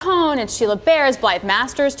Cohn, it's Sheila Bair, Blythe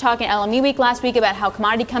Masters talking at LME Week last week about how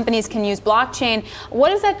commodity companies can use blockchain.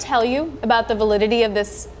 What does that tell you about the validity of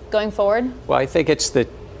this going forward? Well, I think it's the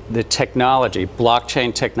technology,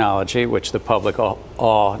 blockchain technology, which the public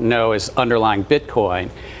all know is underlying Bitcoin,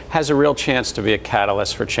 has a real chance to be a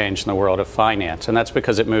catalyst for change in the world of finance. And that's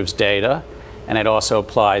because it moves data, and it also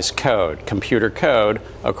applies code, computer code,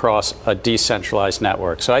 across a decentralized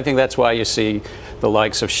network. So I think that's why you see the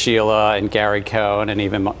likes of Sheila and Gary Cohn, and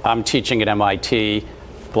even I'm teaching at MIT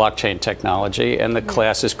blockchain technology, and the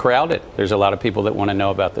class is crowded. There's a lot of people that want to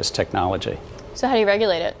know about this technology. So how do you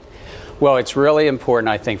regulate it? Well, it's really important,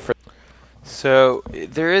 I think, for... So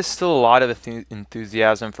there is still a lot of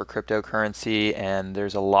enthusiasm for cryptocurrency, and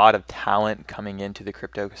there's a lot of talent coming into the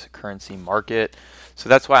cryptocurrency market. So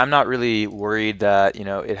that's why I'm not really worried that,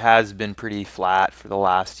 it has been pretty flat for the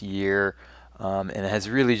last year, and it has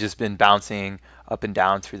really just been bouncing up and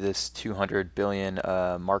down through this 200 billion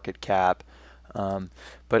market cap.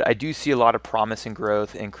 But I do see a lot of promise and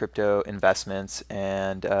growth in crypto investments,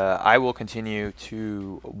 and I will continue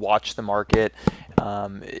to watch the market.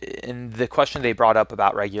 And the question they brought up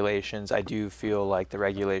about regulations, I do feel like the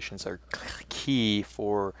regulations are key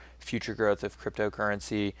for future growth of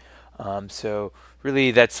cryptocurrency. So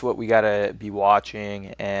really that's what we got to be watching.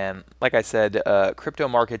 And like I said, crypto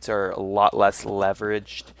markets are a lot less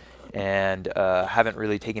leveraged and haven't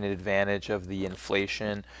really taken advantage of the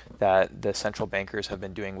inflation that the central bankers have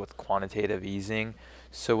been doing with quantitative easing.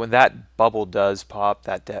 So when that bubble does pop,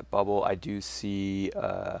 that debt bubble, I do see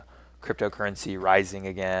cryptocurrency rising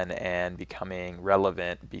again and becoming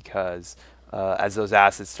relevant, because as those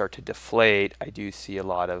assets start to deflate, I do see a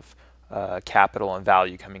lot of capital and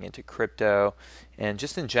value coming into crypto. And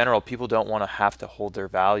just in general, people don't want to have to hold their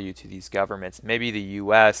value to these governments. Maybe the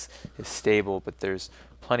US is stable, but there's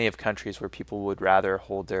plenty of countries where people would rather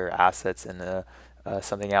hold their assets in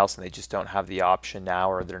something else, and they just don't have the option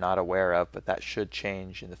now, or they're not aware of, but that should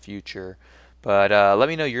change in the future. But let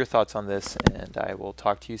me know your thoughts on this, and I will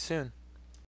talk to you soon.